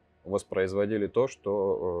образом воспроизводили то,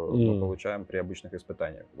 что мы получаем при обычных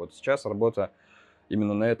испытаниях. Вот сейчас работа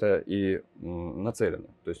именно на это и нацелена.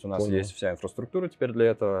 То есть у нас есть вся инфраструктура теперь для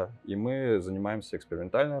этого, и мы занимаемся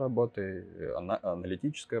экспериментальной работой,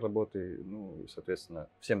 аналитической работой, ну и, соответственно,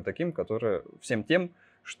 всем тем,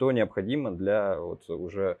 что необходимо для вот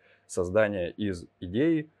уже создания из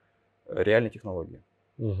идеи реальной технологии.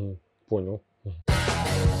 Понял.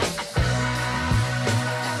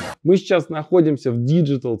 Мы сейчас находимся в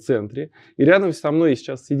диджитал-центре, и рядом со мной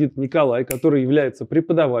сейчас сидит Николай, который является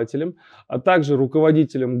преподавателем, а также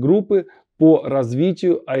руководителем группы по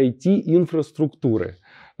развитию IT-инфраструктуры.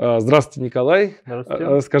 Здравствуйте, Николай.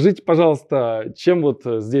 Здравствуйте. Скажите, пожалуйста, чем вот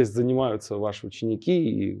здесь занимаются ваши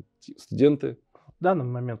ученики и студенты? В данный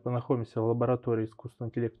момент мы находимся в лаборатории искусственного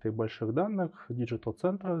интеллекта и больших данных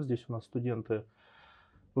диджитал-центра. Здесь у нас студенты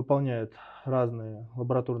выполняют разные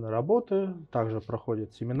лабораторные работы, также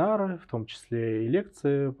проходят семинары, в том числе и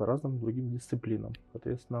лекции по разным другим дисциплинам.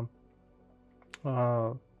 Соответственно,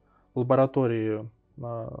 в лаборатории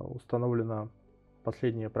установлено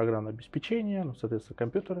последнее программное обеспечение, ну, соответственно,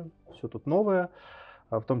 компьютеры, все тут новое,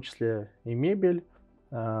 в том числе и мебель.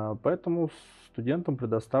 Поэтому студентам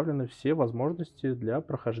предоставлены все возможности для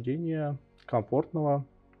прохождения комфортного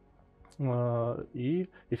и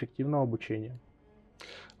эффективного обучения.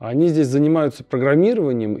 Они здесь занимаются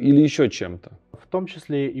программированием или еще чем-то? В том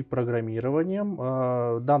числе и программированием.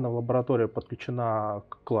 Данная лаборатория подключена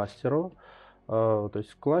к кластеру. То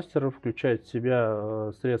есть кластер включает в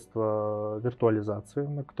себя средства виртуализации,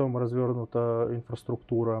 на котором развернута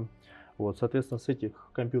инфраструктура. Вот, соответственно, с этих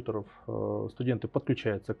компьютеров студенты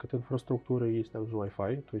подключаются к этой инфраструктуре. Есть также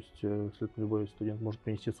Wi-Fi, то есть любой студент может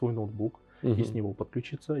принести свой ноутбук и с него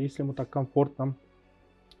подключиться, если ему так комфортно.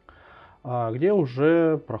 Где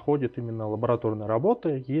уже проходит именно лабораторная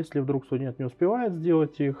работа. Если вдруг студент не успевает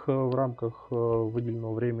сделать их в рамках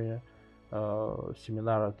выделенного времени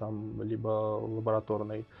семинара там, либо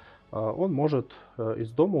лабораторной, он может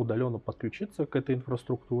из дома удаленно подключиться к этой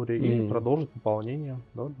инфраструктуре и продолжить выполнение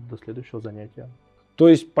до следующего занятия. То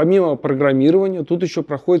есть помимо программирования тут еще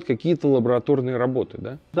проходят какие-то лабораторные работы,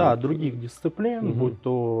 да? Да, других дисциплин, будь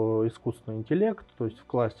то искусственный интеллект, то есть в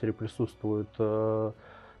кластере присутствуют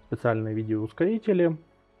специальные видеоускорители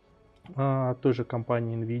той же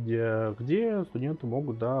компании NVIDIA, где студенты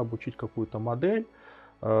могут обучить какую-то модель,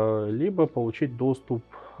 либо получить доступ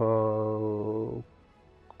к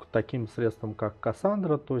таким средствам, как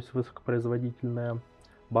Cassandra, то есть высокопроизводительная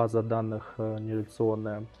база данных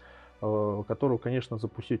нереляционная, которую, конечно,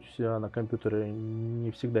 запустить у себя на компьютере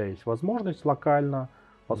не всегда есть возможность локально,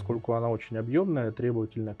 поскольку она очень объемная,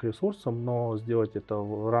 требовательная к ресурсам, но сделать это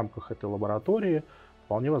в рамках этой лаборатории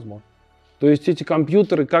вполне возможно. То есть эти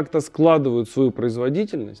компьютеры как-то складывают свою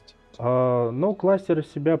производительность? Но кластер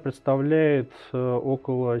из себя представляет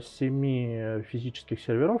около 7 физических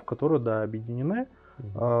серверов, которые объединены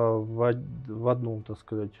в одну, так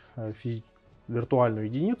сказать, виртуальную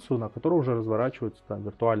единицу, на которой уже разворачиваются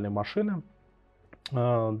виртуальные машины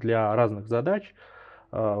для разных задач.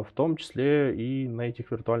 В том числе и на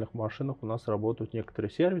этих виртуальных машинах у нас работают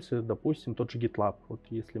некоторые сервисы, допустим, тот же GitLab. Вот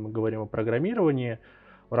если мы говорим о программировании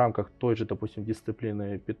в рамках той же, допустим,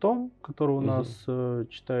 дисциплины Python, которая у нас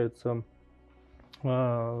читается,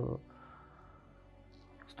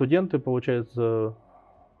 студенты, получается,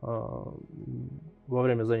 во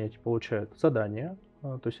время занятий получают задание,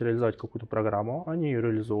 то есть реализовать какую-то программу, они ее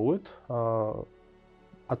реализовывают,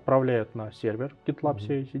 отправляют на сервер GitLab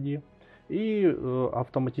CI/CD, и в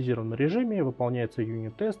автоматизированном режиме выполняются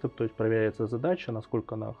юнит-тесты, то есть проверяется задача,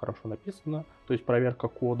 насколько она хорошо написана, то есть проверка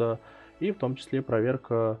кода, и в том числе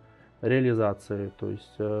проверка реализации, то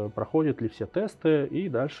есть проходят ли все тесты, и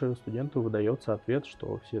дальше студенту выдается ответ,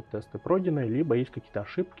 что все тесты пройдены, либо есть какие-то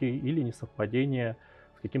ошибки или несовпадения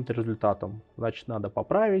с каким-то результатом. Значит, надо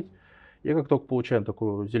поправить И как только получаем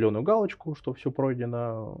такую зеленую галочку, что все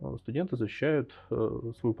пройдено, студенты защищают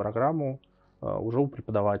свою программу уже у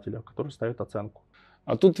преподавателя, который ставит оценку.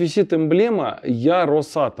 А тут висит эмблема «Я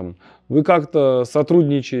Росатом». Вы как-то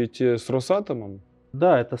сотрудничаете с Росатомом?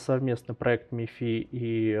 Да, это совместный проект МИФИ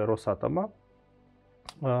и Росатома,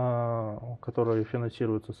 который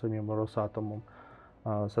финансируется самим Росатомом.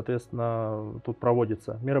 Соответственно, тут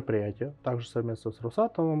проводятся мероприятия, также совместно с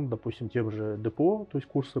Росатомом, допустим, тем же ДПО, то есть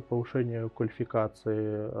курсы повышения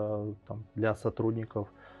квалификации там, для сотрудников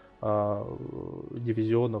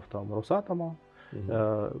дивизионов там, Росатома,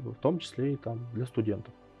 в том числе и там, для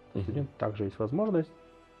студентов. Студентам также есть возможность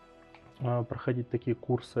проходить такие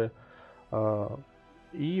курсы.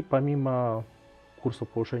 И помимо курсов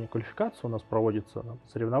повышения квалификации у нас проводятся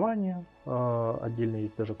соревнования, отдельный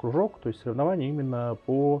есть даже кружок, то есть соревнования именно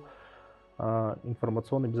по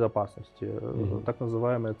информационной безопасности, так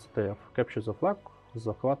называемый CTF, Capture the Flag,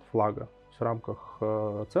 захват флага. В рамках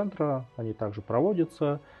центра они также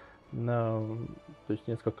проводятся, то есть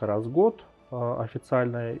несколько раз в год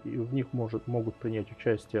официально, и в них могут принять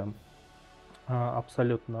участие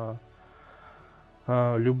абсолютно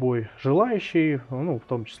любой желающий, ну, в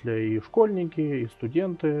том числе и школьники, и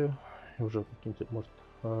студенты, и уже какие-то, может,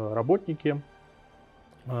 работники.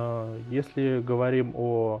 Если говорим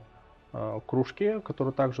о кружке,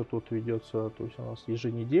 который также тут ведется, то есть у нас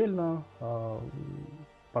еженедельно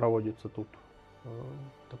проводится тут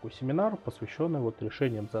такой семинар, посвященный вот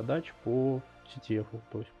решениям задач по CTF,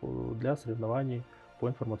 то есть для соревнований по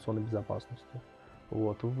информационной безопасности.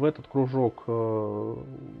 Вот. В этот кружок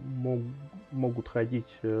могут ходить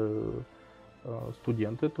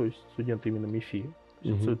студенты, то есть студенты именно МИФИ,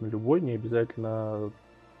 абсолютно любой, не обязательно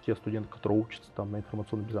те студенты, которые учатся там на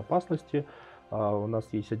информационной безопасности. У нас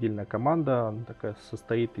есть отдельная команда, она такая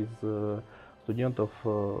состоит из студентов,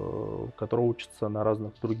 которые учатся на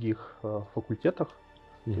разных других факультетах,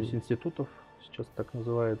 то есть институтов, сейчас так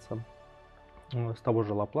называется, с того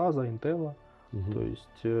же Лаплаза, Интела. То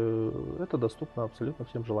есть это доступно абсолютно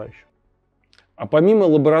всем желающим. А помимо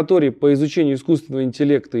лабораторий по изучению искусственного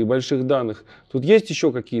интеллекта и больших данных, тут есть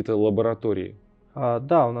еще какие-то лаборатории?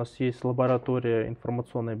 Да, у нас есть лаборатория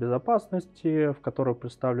информационной безопасности, в которой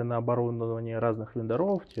представлено оборудование разных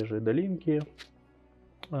вендоров, те же Эдолинки,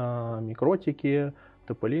 Микротики,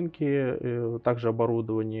 ТП-линки, также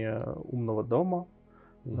оборудование умного дома.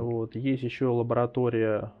 Вот. Есть еще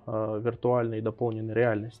лаборатория виртуальной и дополненной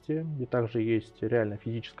реальности, где также есть реально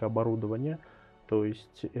физическое оборудование, то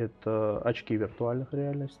есть это очки виртуальных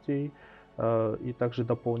реальностей и также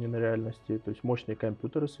дополненной реальности, то есть мощные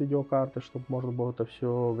компьютеры с видеокартой, чтобы можно было это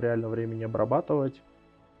все в реальном времени обрабатывать.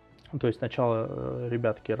 То есть сначала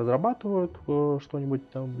ребятки разрабатывают что-нибудь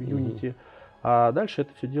там в Unity, а дальше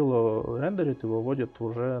это все дело рендерит и выводит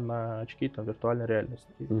уже на очки там, виртуальной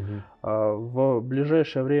реальности. В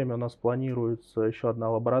ближайшее время у нас планируется еще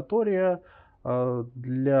одна лаборатория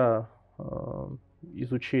для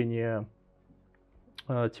изучения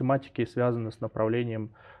тематики, связанной с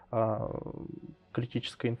направлением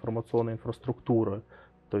критической информационной инфраструктуры.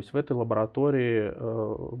 То есть в этой лаборатории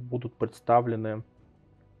будут представлены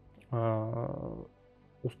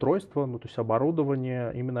устройства, ну, то есть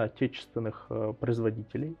оборудование именно отечественных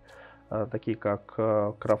производителей, такие как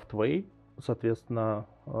Craftway, соответственно,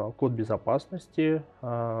 код безопасности.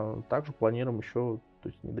 Также планируем еще, то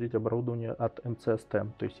есть, внедрить оборудование от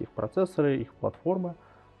MCSTEM, то есть их процессоры, их платформы,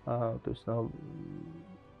 то есть,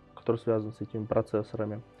 которые связаны с этими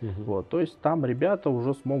процессорами. Вот, то есть там ребята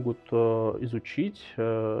уже смогут изучить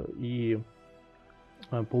и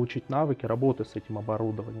получить навыки работы с этим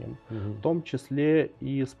оборудованием, в том числе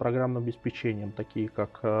и с программным обеспечением, такие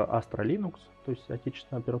как Astra Linux, то есть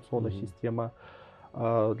отечественная операционная система.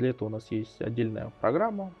 Для этого у нас есть отдельная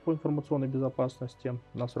программа по информационной безопасности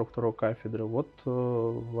на 42-й кафедре. Вот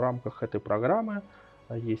в рамках этой программы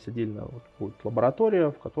есть отдельная будет лаборатория,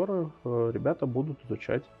 в которой ребята будут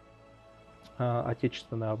изучать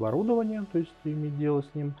отечественное оборудование, то есть иметь дело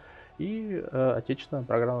с ним, и отечественное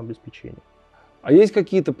программное обеспечение. А есть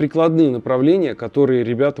какие-то прикладные направления, которые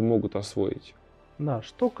ребята могут освоить? Да,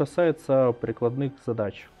 что касается прикладных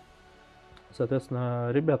задач. Соответственно,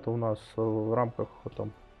 ребята у нас в рамках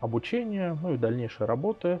там, обучения, ну и дальнейшей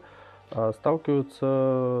работы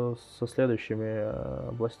сталкиваются со следующими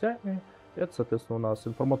областями. Это, соответственно, у нас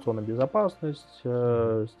информационная безопасность,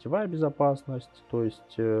 сетевая безопасность, то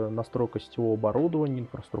есть настройка сетевого оборудования,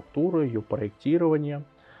 инфраструктуры, ее проектирование.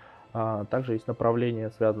 Также есть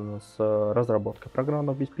направление, связанное с разработкой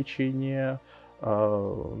программного обеспечения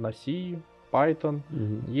на C, Python.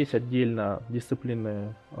 Есть отдельно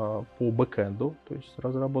дисциплины по бэкэнду, то есть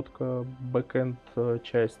разработка бэкэнд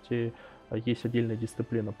части, есть отдельная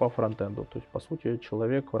дисциплина по фронтенду. То есть, по сути,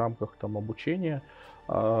 человек в рамках там обучения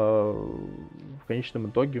в конечном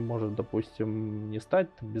итоге может, допустим, не стать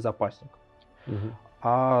безопасником,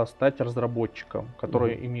 а стать разработчиком,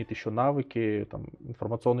 который имеет еще навыки там,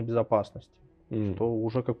 информационной безопасности, что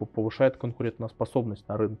уже как бы повышает конкурентоспособность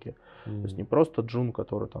на рынке. То есть не просто джун,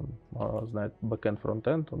 который там знает бэкэнд,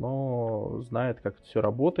 фронтенд, но знает, как это все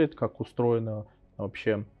работает, как устроена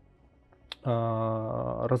вообще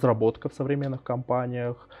разработка в современных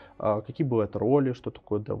компаниях, какие бывают роли, что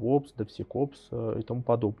такое DevOps, DevSecOps и тому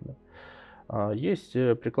подобное. Есть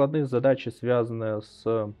прикладные задачи, связанные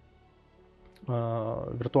с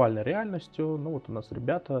виртуальной реальностью. Ну вот у нас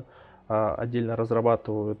ребята отдельно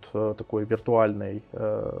разрабатывают такой виртуальный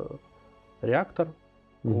реактор,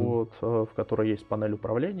 вот, в которой есть панель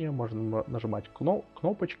управления, можно нажимать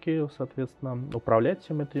кнопочки, соответственно, управлять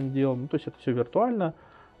всем этим делом. Ну, то есть это все виртуально.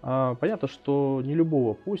 Понятно, что не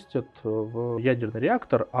любого пустят в ядерный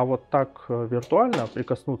реактор, а вот так виртуально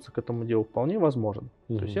прикоснуться к этому делу вполне возможно.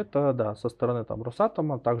 То есть это, да, со стороны там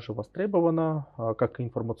Росатома также востребовано, как и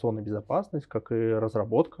информационная безопасность, как и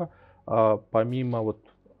разработка. Помимо вот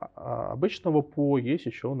обычного ПО есть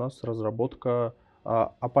еще у нас разработка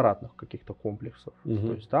аппаратных каких-то комплексов.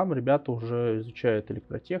 То есть там ребята уже изучают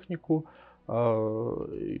электротехнику, в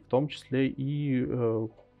том числе и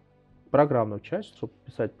программную часть, чтобы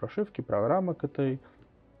писать прошивки, программы к этой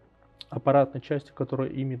аппаратной части, которая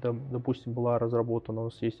ими, допустим, была разработана. У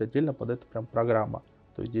нас есть отдельно под это прям программа.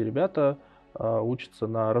 То есть где ребята учатся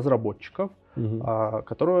на разработчиков,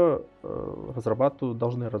 которые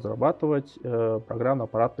должны разрабатывать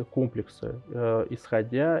программно-аппаратные комплексы,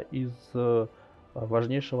 исходя из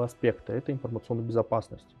важнейшего аспекта, это информационной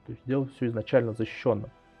безопасности. То есть делать все изначально защищенно.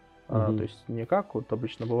 То есть не как вот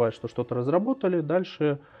обычно бывает, что что-то разработали,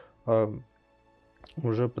 дальше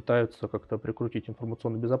уже пытаются как-то прикрутить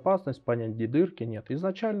информационную безопасность, понять, где дырки. Нет,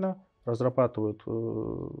 изначально разрабатывают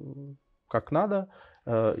как надо,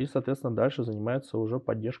 и, соответственно, дальше занимается уже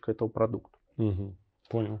поддержкой этого продукта.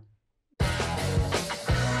 Понял.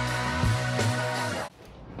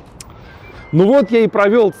 Ну вот я и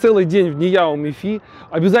провел целый день в НИЯО МИФИ.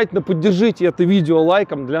 Обязательно поддержите это видео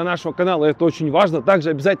лайком, для нашего канала это очень важно. Также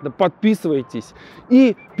обязательно подписывайтесь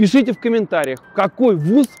и пишите в комментариях, в какой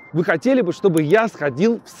вуз вы хотели бы, чтобы я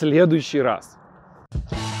сходил в следующий раз.